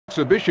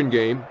Exhibition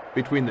game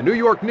between the New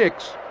York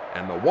Knicks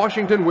and the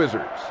Washington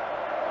Wizards.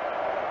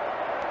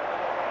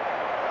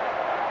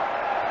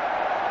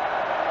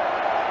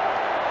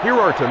 Here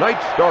are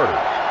tonight's starters.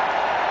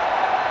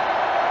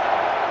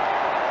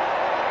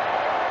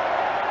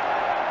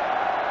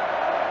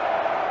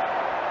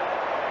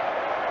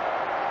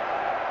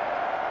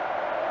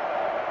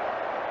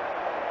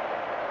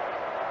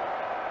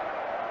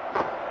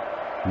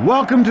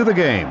 Welcome to the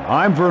game.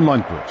 I'm Vern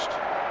Lundquist.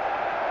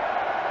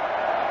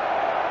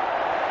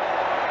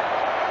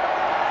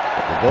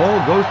 The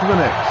ball goes to the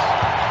Knicks.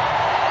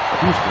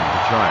 Houston to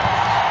Childs.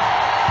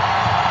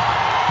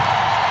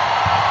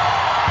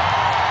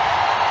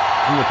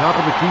 From the top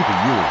of the key to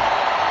Ewing.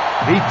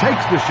 He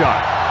takes the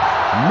shot.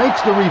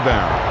 Makes the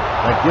rebound.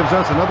 That gives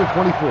us another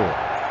 24.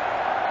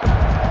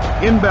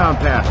 Inbound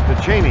pass to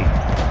Cheney.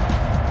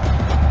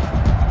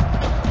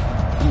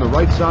 From the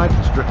right side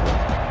to Strickland.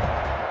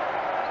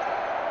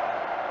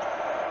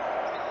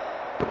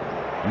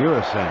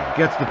 Murasang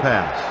gets the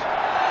pass.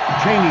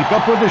 Cheney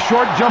up with a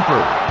short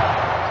jumper.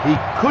 He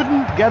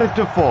couldn't get it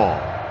to fall.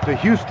 To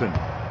Houston.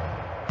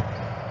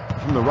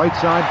 From the right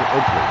side to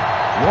Oakley.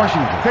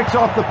 Washington picks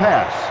off the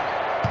pass.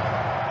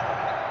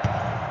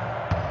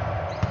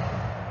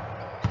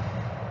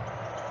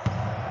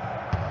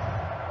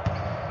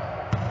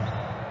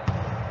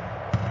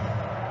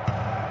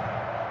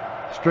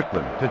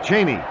 Strickland to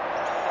Cheney.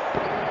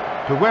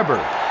 To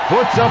Weber.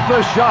 Puts up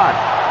the shot.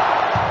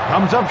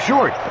 Comes up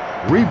short.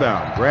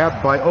 Rebound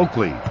grabbed by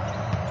Oakley.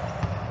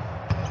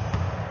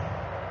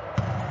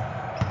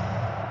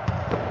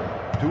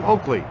 To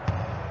Oakley.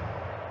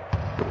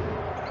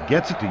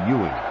 Gets it to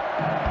Ewing.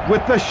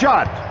 With the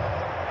shot.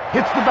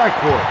 Hits the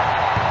backcourt.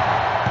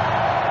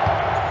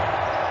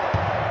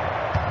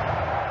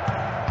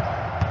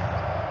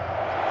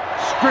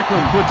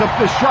 Strickland puts up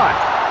the shot.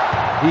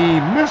 He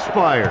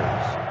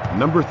misfires.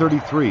 Number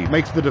 33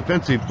 makes the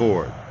defensive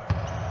board.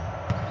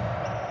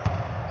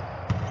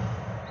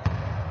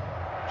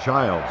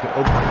 Childs to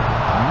Oakley.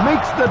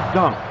 Makes the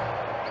dunk.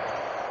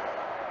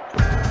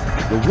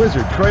 The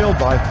Wizards trail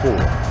by 4.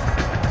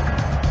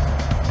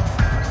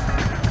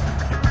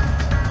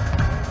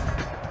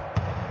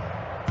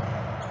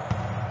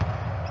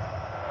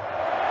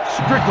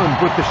 Strickland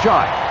with the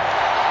shot.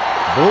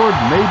 Board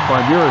made by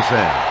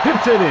Murasang.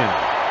 Hits it in.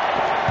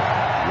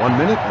 1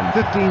 minute and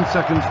 15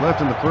 seconds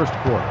left in the first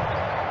quarter.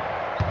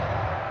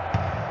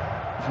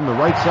 From the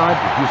right side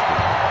to Houston.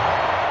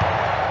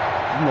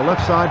 From the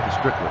left side to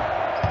Strickland.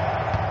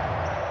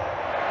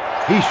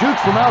 He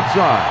shoots from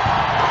outside.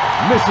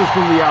 Misses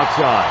from the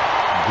outside.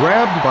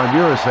 Grabbed by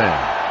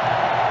Murasang.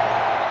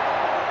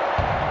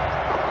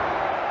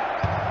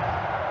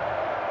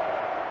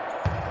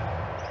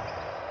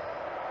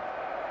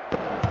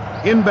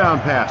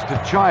 Inbound pass to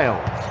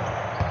Childs.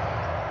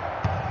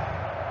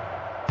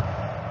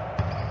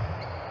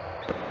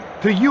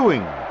 To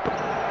Ewing.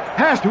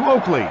 Pass to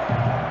Oakley.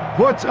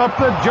 Puts up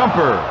the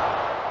jumper.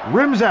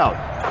 Rims out.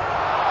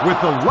 With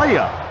the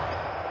layup.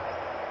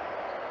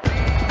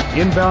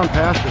 Inbound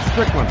pass to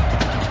Strickland.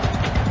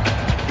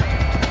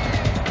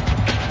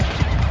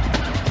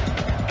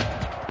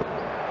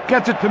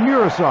 Gets it to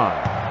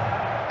Murasang.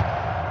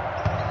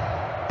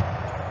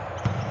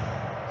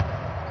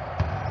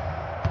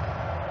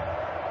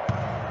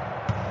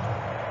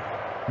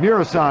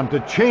 Murasang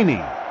to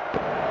Cheney.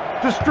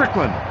 To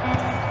Strickland.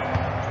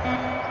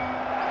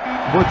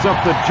 Puts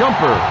up the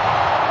jumper.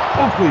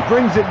 Oakley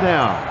brings it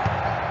down.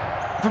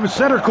 From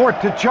center court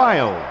to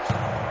Childs.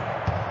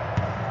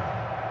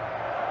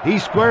 He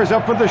squares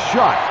up for the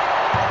shot.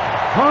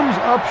 Comes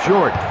up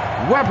short.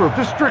 Weber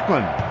to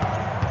Strickland.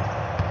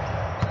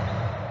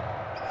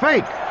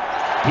 Fake.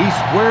 He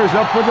squares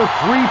up for the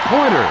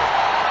three-pointer.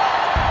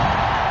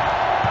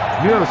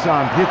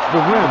 Murasang hits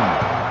the rim.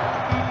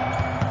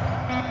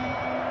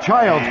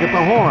 Childs get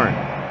the horn.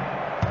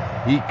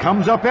 He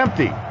comes up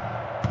empty.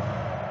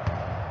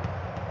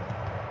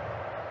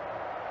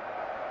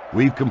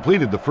 We've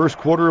completed the first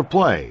quarter of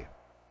play.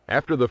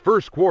 After the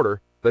first quarter,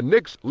 the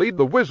Knicks lead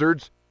the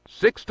Wizards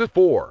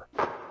 6-4.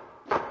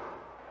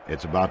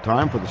 It's about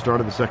time for the start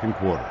of the second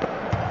quarter.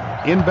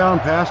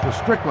 Inbound pass to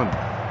Strickland.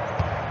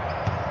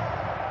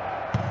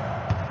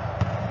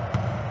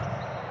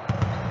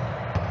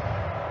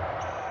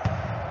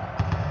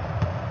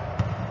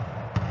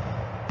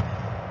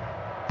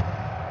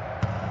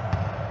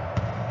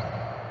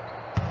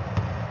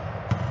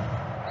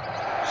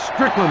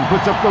 Strickland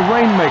puts up the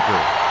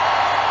rainmaker.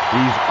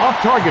 He's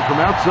off target from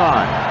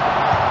outside.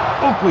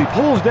 Oakley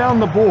pulls down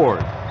the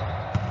board.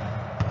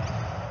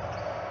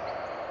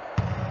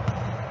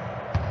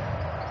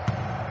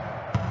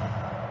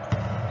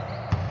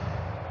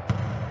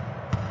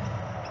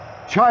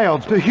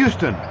 Childs to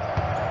Houston.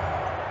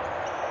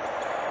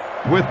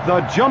 With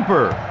the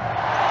jumper.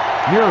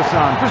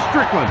 Murasang to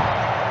Strickland.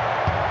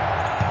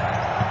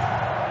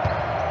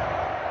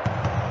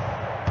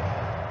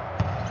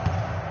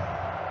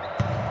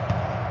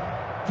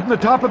 From the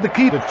top of the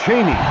key to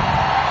Cheney.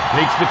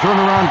 Takes the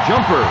turnaround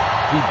jumper.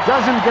 He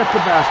doesn't get the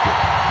basket.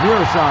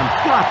 Murasang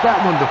got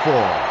that one to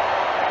fall.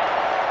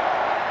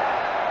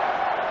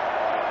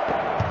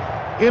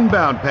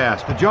 Inbound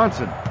pass to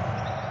Johnson.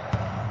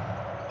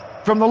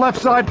 From the left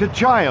side to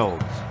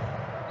Childs.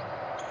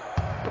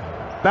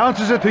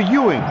 Bounces it to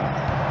Ewing.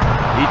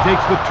 He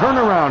takes the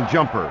turnaround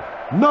jumper.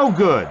 No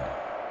good.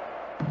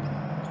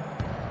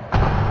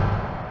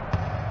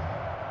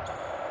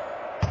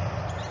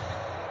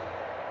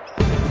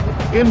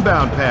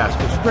 Inbound pass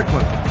to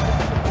Strickland.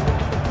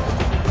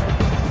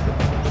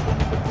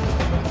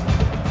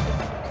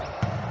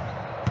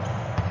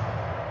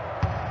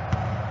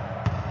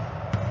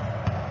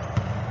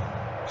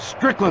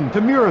 Strickland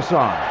to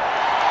Murasan.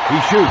 He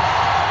shoots.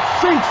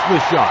 Sinks the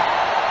shot.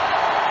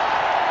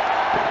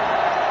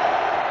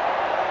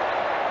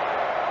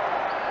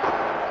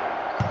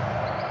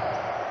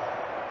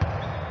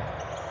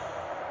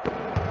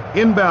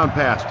 Inbound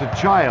pass to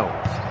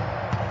Childs.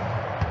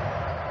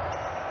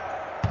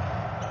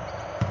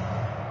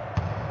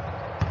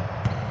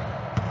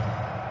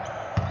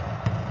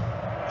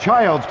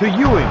 Childs to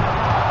Ewing.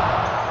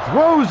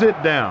 Throws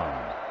it down.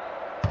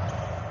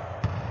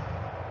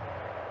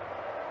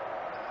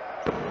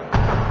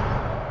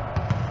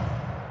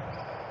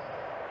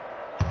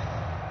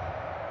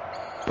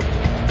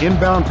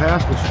 Inbound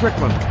pass to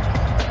Strickland.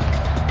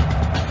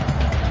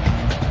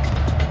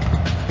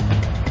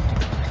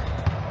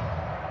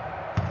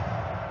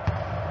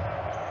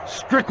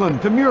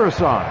 Strickland to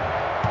Murasan.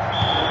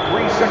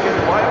 3-second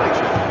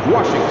violation.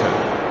 Washington.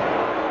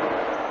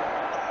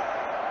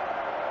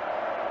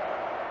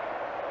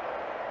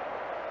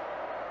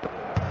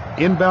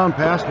 Inbound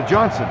pass to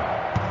Johnson.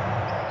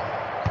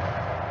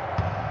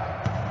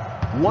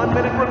 1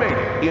 minute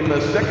remaining in the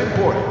second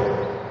quarter.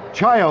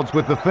 Childs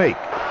with the fake.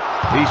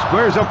 He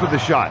squares up with the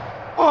shot.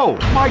 Oh,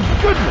 my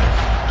goodness!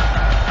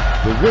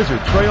 The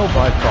Wizards trail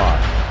by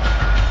 5.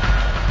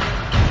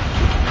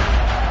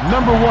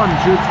 Number 1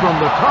 shoots from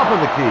the top of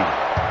the key.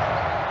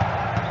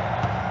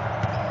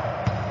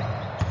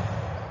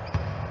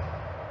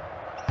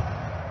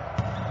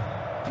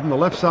 From the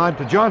left side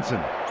to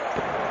Johnson.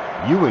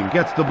 Ewing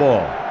gets the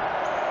ball.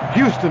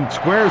 Houston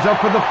squares up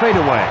for the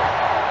fadeaway.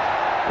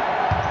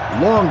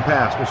 Long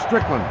pass to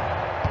Strickland.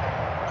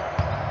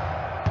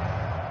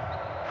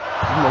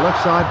 From the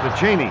left side to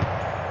Cheney.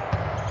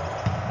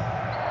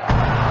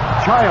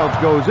 Childs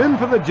goes in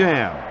for the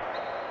jam.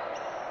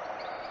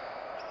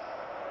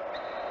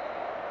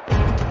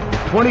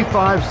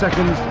 25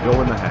 seconds to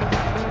go in the half.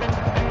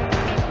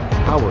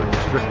 Howard to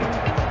Strickland.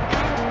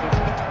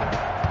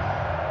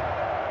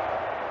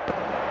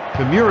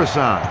 To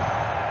Murasan.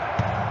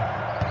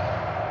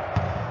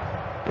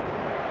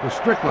 To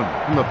Strickland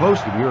from the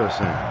post to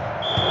Murasan.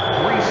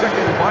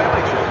 3-second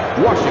violation.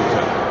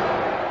 Washington.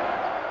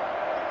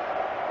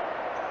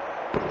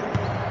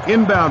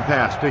 Inbound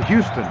pass to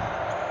Houston.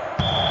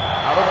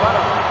 Out of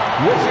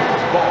bounds.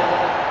 Wizards ball.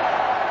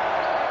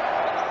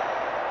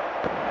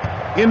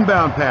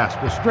 Inbound pass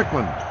to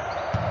Strickland.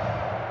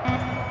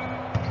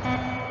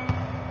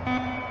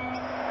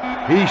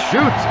 He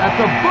shoots at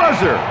the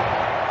buzzer.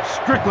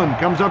 Strickland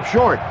comes up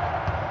short.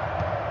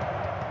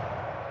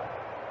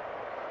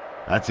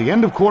 That's the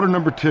end of quarter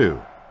number 2.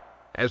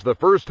 As the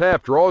first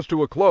half draws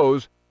to a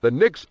close, the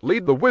Knicks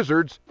lead the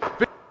Wizards.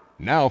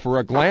 Now for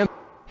a glance,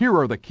 here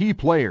are the key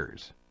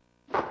players.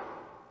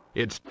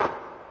 It's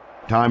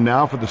time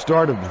now for the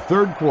start of the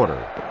third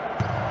quarter.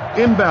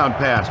 Inbound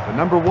pass to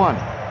number 1.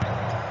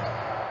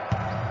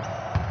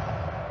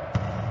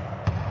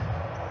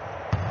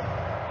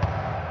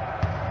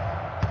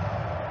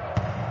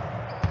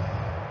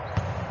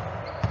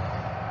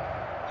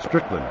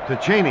 Strickland to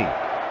Cheney.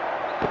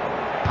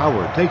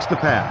 Howard takes the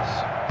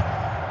pass.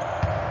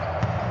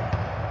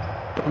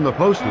 From the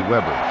post to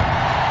Weber.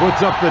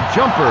 Puts up the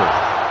jumper.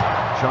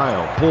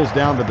 Child pulls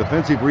down the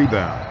defensive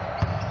rebound.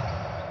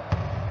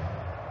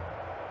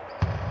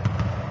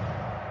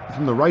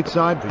 From the right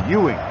side to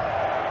Ewing.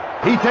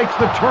 He takes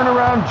the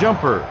turnaround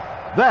jumper.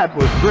 That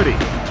was pretty.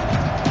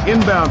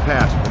 Inbound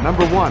pass to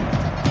number 1.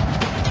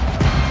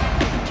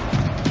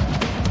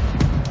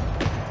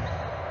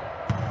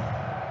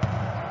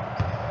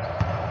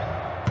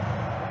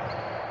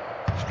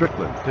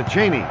 Strickland to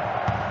Cheney.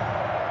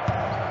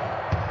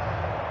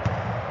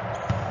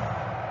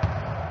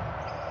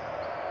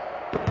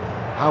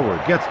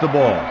 Howard gets the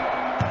ball.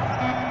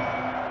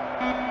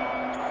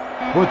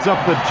 Puts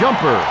up the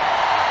jumper.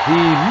 He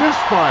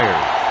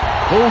misfires.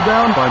 Pulled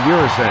down by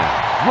Murasan.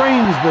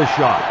 Drains the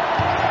shot.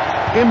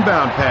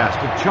 Inbound pass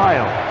to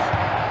Childs.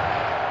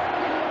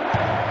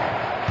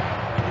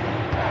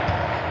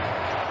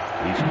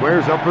 He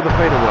squares up for the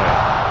fadeaway.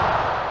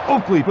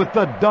 Oakley with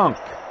the dunk.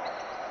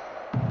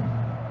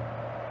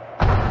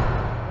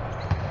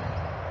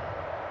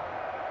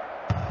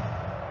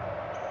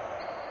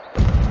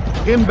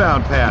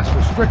 Inbound pass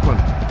to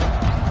Strickland.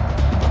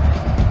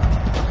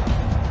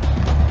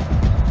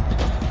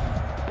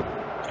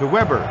 To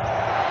Weber.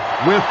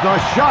 With the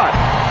shot.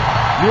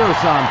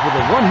 Murasan for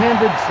the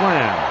one-handed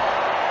slam.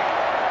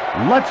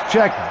 Let's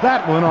check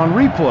that one on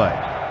replay.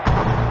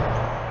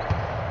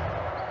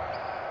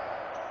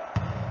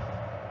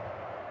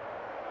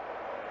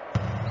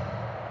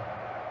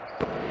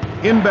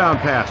 Inbound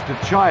pass to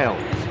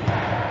Childs.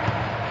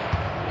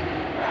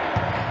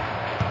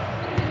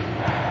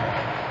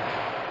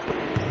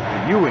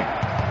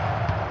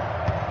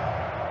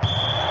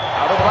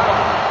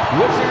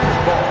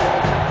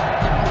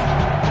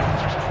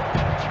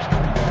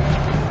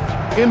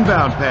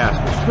 Inbound pass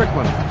to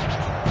Strickland.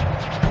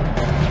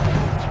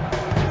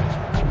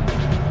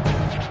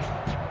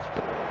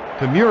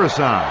 To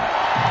Murasan.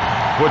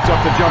 Puts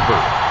up the jumper.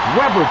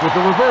 Weber with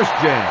the reverse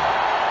jam.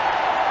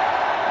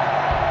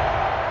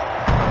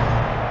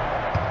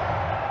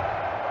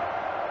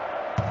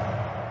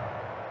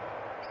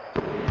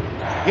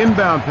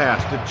 Inbound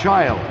pass to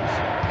Childs.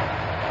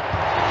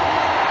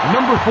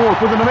 Number 4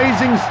 with an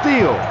amazing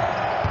steal.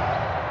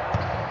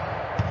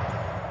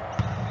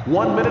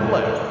 1 minute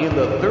left in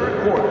the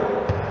third quarter.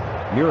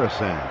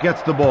 Murasan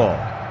gets the ball.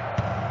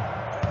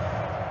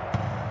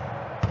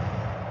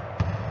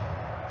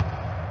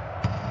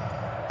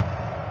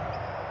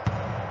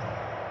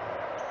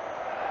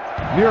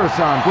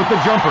 Murasan with the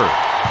jumper.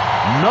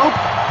 Nope.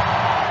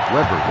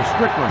 Weber to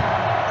Strickland.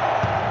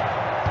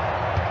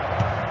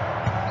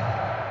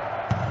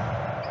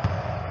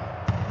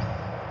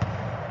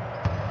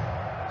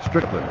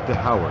 Strickland to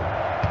Howard.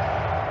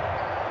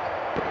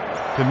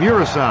 To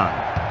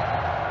Murasan.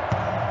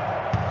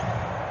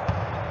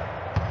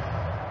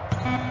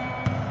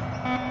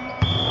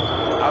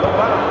 Out of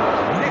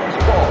bounds. Knicks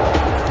ball.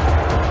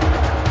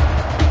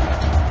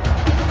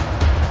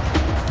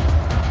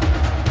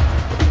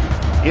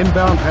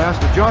 Inbound pass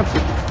to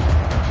Johnson.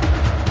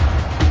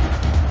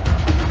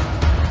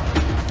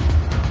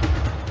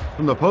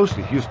 From the post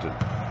to Houston.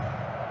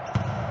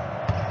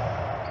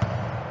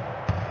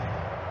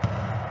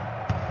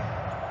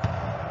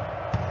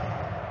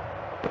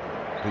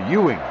 To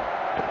Ewing.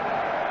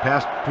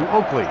 Pass to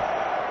Oakley.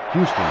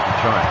 Houston to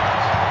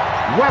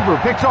Childs. Weber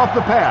picks off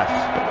the pass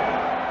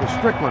to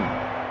Strickland.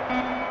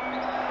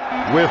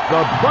 With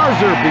the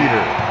buzzer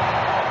beater.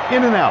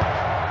 In and out.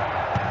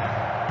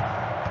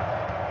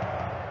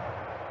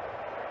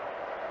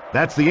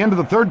 That's the end of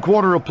the third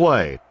quarter of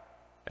play.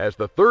 As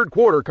the third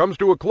quarter comes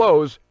to a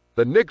close,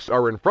 the Knicks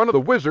are in front of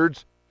the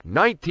Wizards,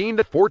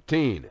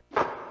 19-14.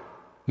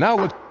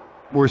 Now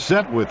We're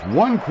set with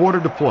 1 quarter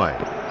to play.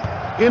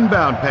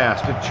 Inbound pass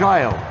to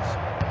Childs.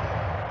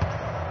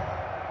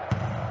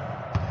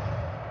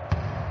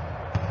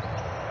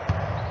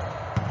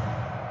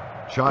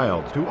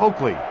 Childs to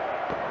Oakley.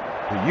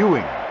 To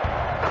Ewing.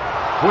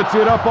 Puts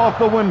it up off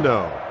the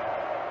window.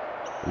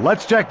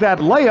 Let's check that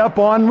layup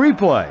on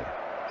replay.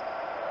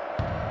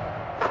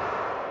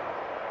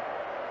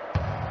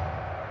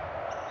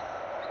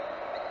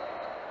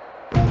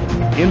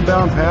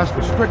 Inbound pass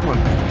to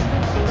Strickland.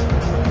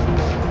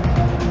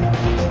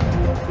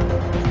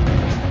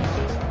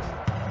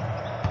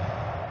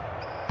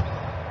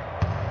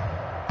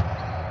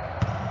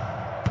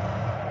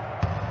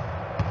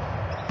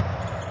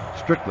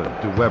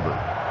 Strickland to Weber.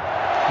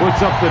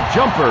 Puts up the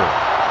jumper.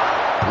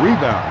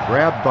 Rebound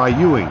grabbed by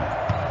Ewing.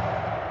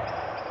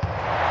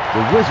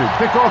 The Wizards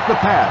pick off the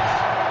pass.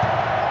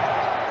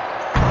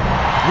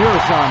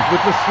 Murasan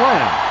with the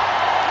slam.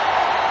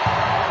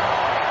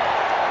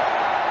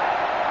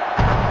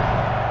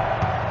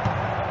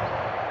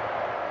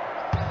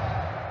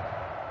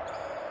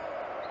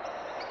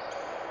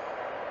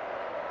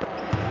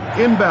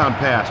 Inbound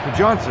pass to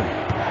Johnson.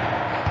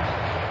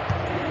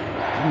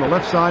 From the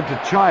left side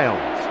to Childs.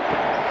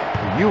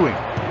 To Ewing.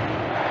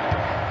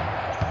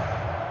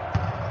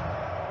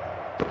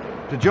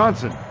 To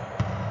Johnson.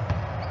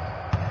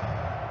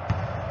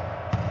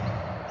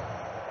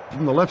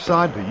 From the left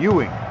side to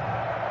Ewing.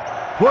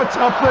 Puts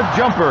up the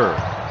jumper.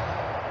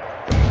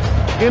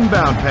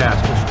 Inbound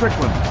pass to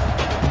Strickland.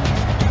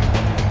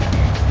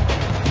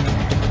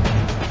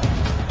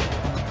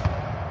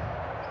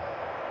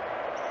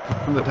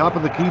 From the top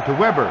of the key to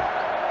Weber.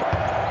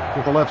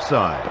 To the left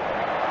side.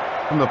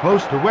 From the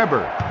post to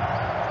Weber.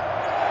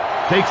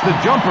 Takes the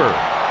jumper.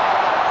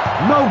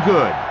 No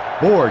good.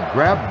 Board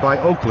grabbed by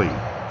Oakley.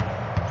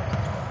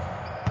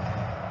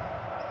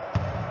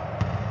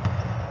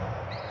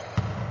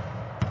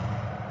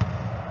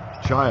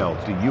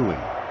 Childs to Ewing.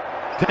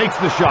 Takes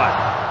the shot.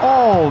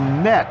 All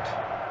net.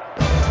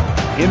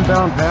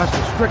 Inbound pass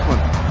to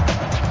Strickland.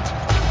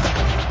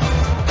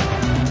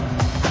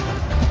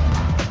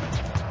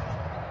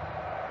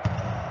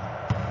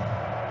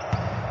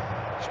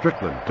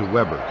 Strickland to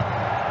Weber.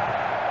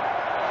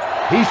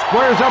 He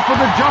squares up with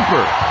a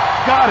jumper.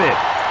 Got it.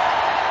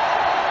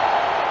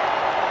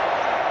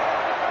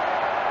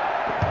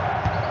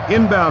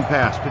 Inbound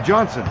pass to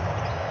Johnson.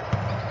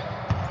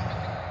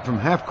 From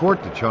half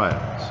court to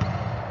Childs.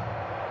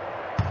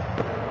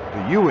 To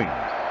Ewing.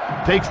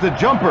 Takes the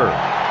jumper.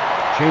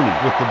 Chaney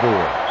with the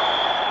board.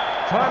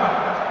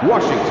 Timeout.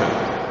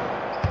 Washington.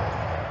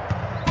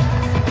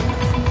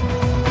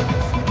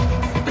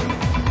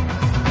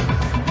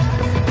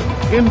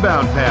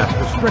 Inbound pass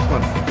to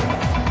Strickland.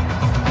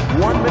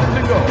 1 minute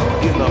to go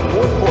in the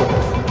fourth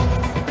quarter.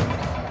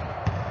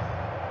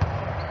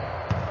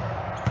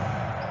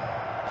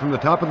 From the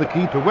top of the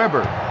key to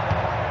Weber.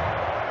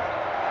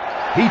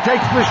 He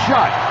takes the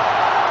shot.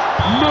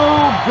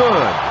 No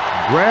good.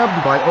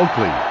 Grabbed by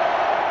Oakley.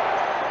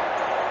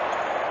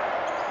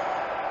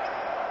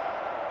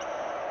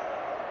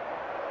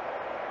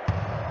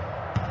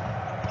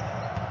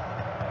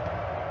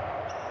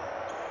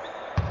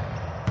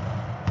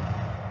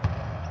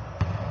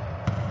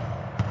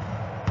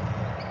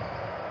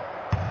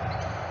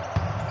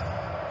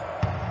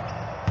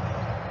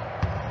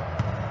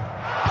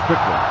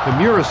 Strickland to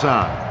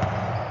Murasan.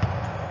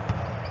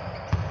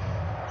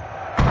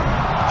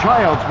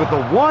 Childs with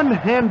a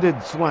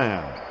one-handed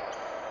slam.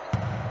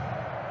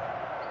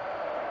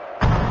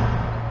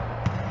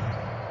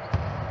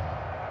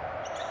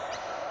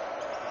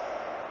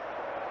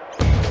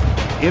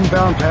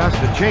 Inbound pass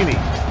to Cheney.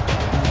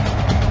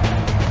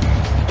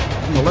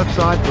 From the left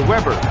side to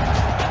Weber.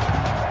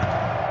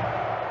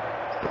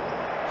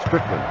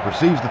 Strickland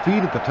receives the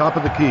feed at the top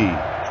of the key.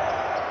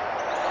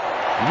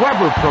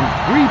 Weber from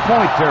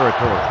three-point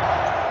territory.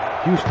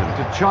 Houston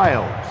to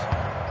Childs.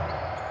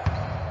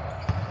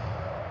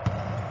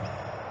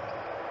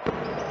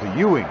 To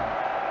Ewing.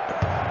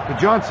 To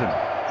Johnson.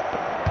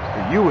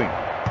 To Ewing.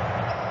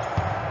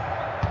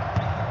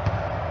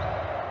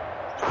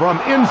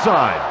 From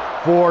inside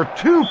for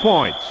 2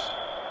 points.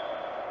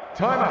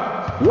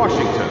 Timeout,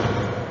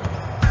 Washington.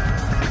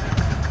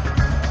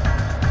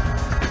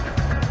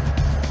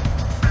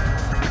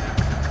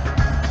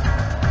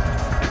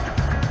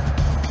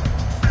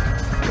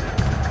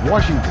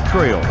 Washington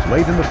trails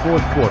late in the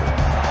fourth quarter.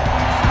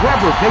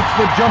 Weber takes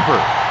the jumper.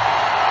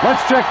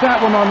 Let's check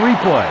that one on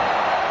replay.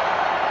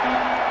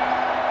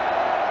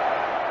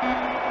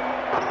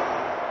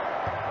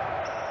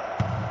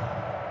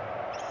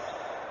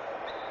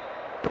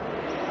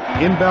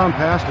 Inbound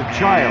pass to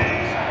Childs.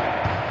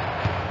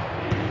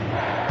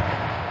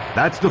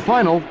 That's the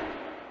final.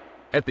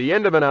 At the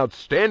end of an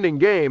outstanding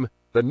game,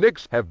 the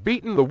Knicks have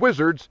beaten the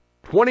Wizards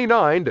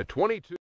 29-22.